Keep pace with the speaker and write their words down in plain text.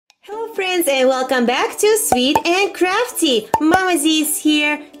Hello friends and welcome back to Sweet and Crafty. Mama Z is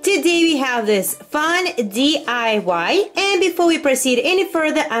here. Today we have this fun DIY, and before we proceed any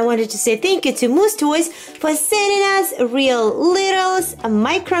further, I wanted to say thank you to Moose Toys for sending us Real Littles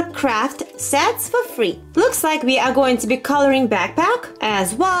micro craft sets for free. Looks like we are going to be coloring backpack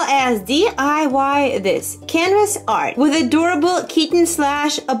as well as DIY this canvas art with adorable kitten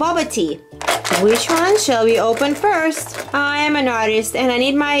slash boba tea. Which one shall we open first? I am an artist and I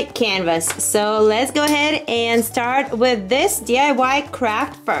need my canvas, so let's go ahead and start with this DIY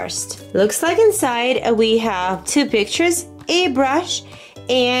craft first. Looks like inside we have two pictures, a brush,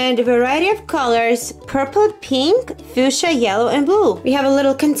 and a variety of colors: purple, pink, fuchsia, yellow, and blue. We have a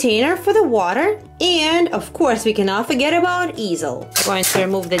little container for the water, and of course we cannot forget about easel. I'm going to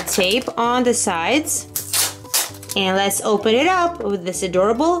remove the tape on the sides, and let's open it up with this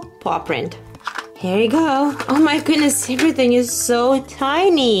adorable paw print. Here you go. Oh my goodness, everything is so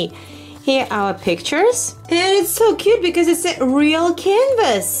tiny. Here are our pictures. And it's so cute because it's a real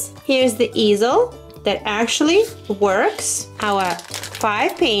canvas. Here's the easel that actually works. Our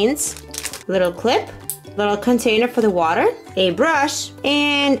 5 paints, little clip, little container for the water, a brush,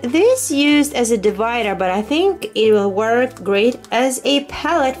 and this used as a divider, but I think it will work great as a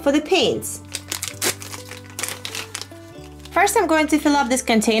palette for the paints. First, I'm going to fill up this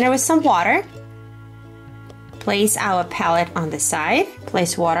container with some water. Place our palette on the side,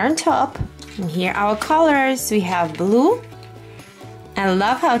 place water on top, and here are our colors. We have blue. I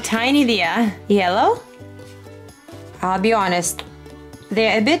love how tiny they are. Yellow. I'll be honest,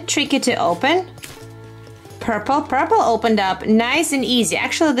 they're a bit tricky to open. Purple. Purple opened up nice and easy.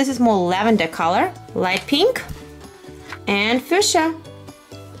 Actually, this is more lavender color. Light pink and fuchsia.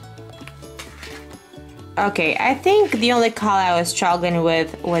 Okay, I think the only color I was struggling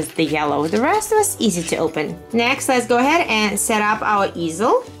with was the yellow. The rest was easy to open. Next, let's go ahead and set up our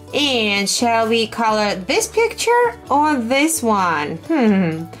easel. And shall we color this picture or this one?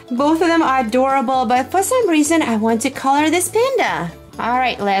 Both of them are adorable, but for some reason I want to color this panda. All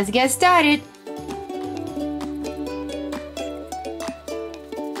right, let's get started.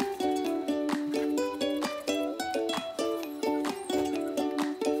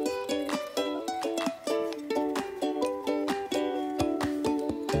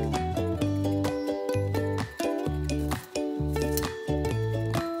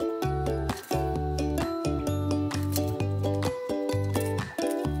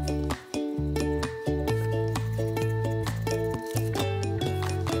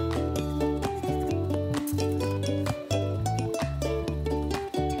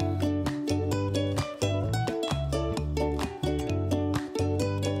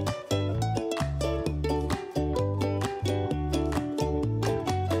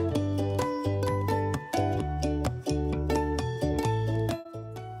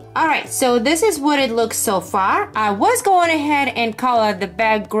 Alright, so this is what it looks so far. I was going ahead and color the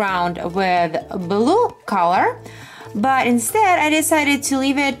background with blue color, but instead I decided to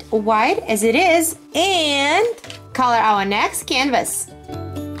leave it white as it is and color our next canvas.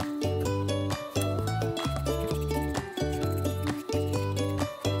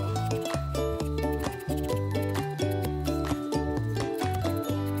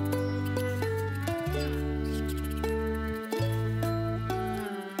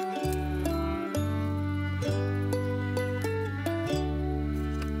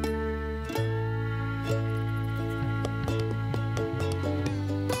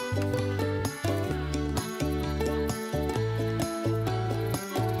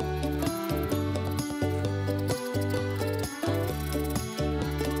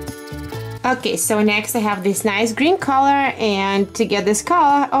 Okay, so next I have this nice green color, and to get this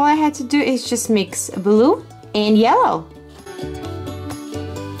color, all I had to do is just mix blue and yellow.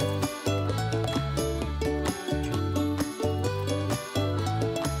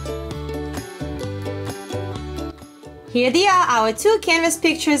 Here they are, our 2 canvas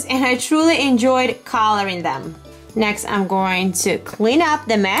pictures, and I truly enjoyed coloring them. Next, I'm going to clean up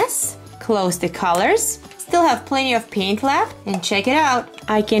the mess, close the colors. Still have plenty of paint left, and check it out.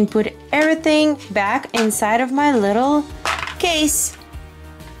 I can put everything back inside of my little case.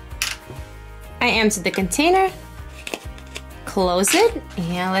 I emptied the container, close it,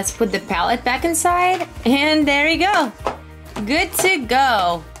 and let's put the palette back inside, and there you go. Good to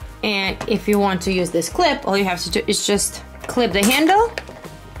go. And if you want to use this clip, all you have to do is just clip the handle,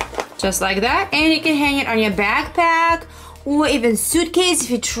 just like that, and you can hang it on your backpack or even suitcase if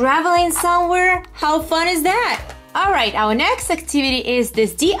you're traveling somewhere. How fun is that? Alright, our next activity is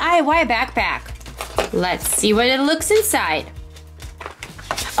this DIY backpack. Let's see what it looks inside.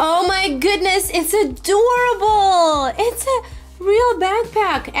 Oh my goodness, it's adorable! It's a real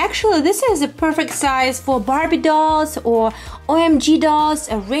backpack. Actually, this is a perfect size for Barbie dolls or OMG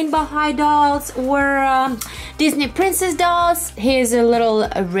dolls, Rainbow High dolls, or Disney Princess dolls. Here's a little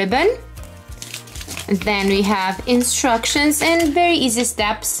ribbon. And then we have instructions and very easy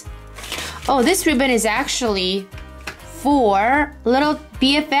steps. Oh, this ribbon is actually for little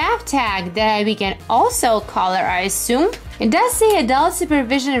BFF tag that we can also color, I assume. It does say adult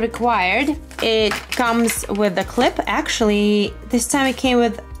supervision required. It comes with a clip. Actually, this time it came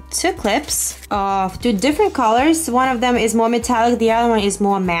with 2 clips of 2 different colors. One of them is more metallic, the other one is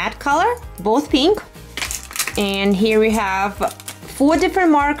more matte color, both pink. And here we have 4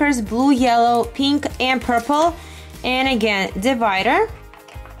 different markers, blue, yellow, pink, and purple. And again, divider.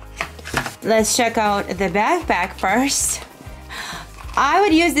 Let's check out the backpack first. I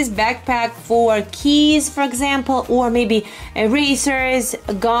would use this backpack for keys, for example, or maybe erasers,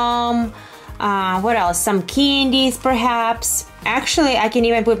 gum, what else? Some candies, perhaps. Actually, I can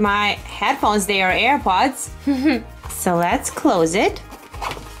even put my headphones there, or AirPods. So let's close it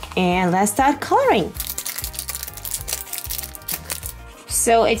and let's start coloring.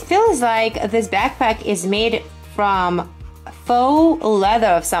 So it feels like this backpack is made from faux leather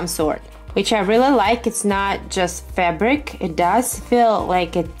of some sort, which I really like. It's not just fabric. It does feel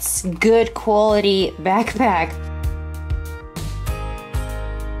like it's good quality backpack.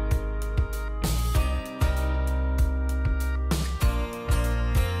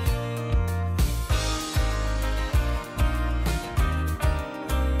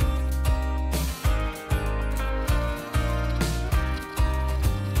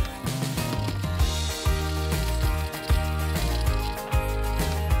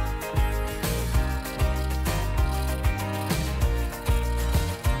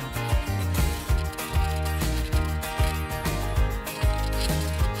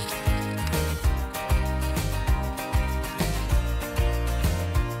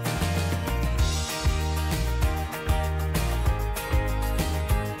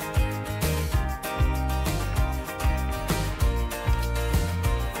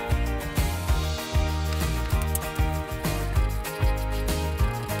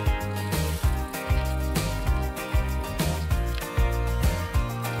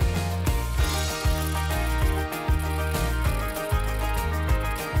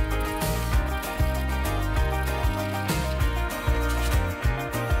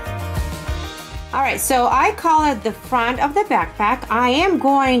 Alright, so I colored the front of the backpack. I am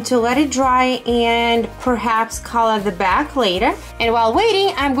going to let it dry and perhaps color the back later. And while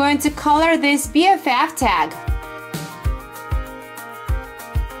waiting, I'm going to color this BFF tag.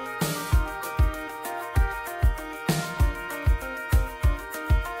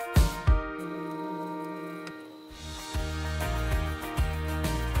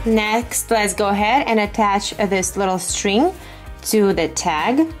 Next, let's go ahead and attach this little string to the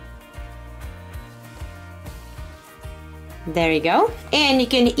tag. There you go. And you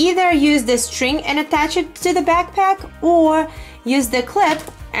can either use the string and attach it to the backpack, or use the clip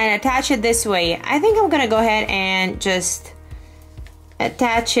and attach it this way. I think I'm gonna go ahead and just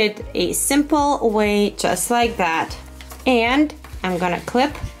attach it a simple way, just like that. And I'm gonna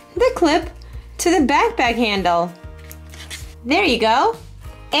clip the clip to the backpack handle. There you go.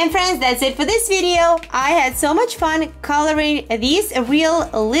 And friends, that's it for this video. I had so much fun coloring these real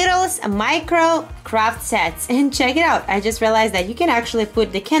littles micro craft sets. And check it out, I just realized that you can actually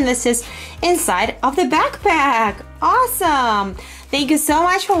put the canvases inside of the backpack. Awesome! Thank you so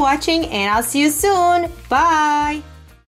much for watching, and I'll see you soon. Bye!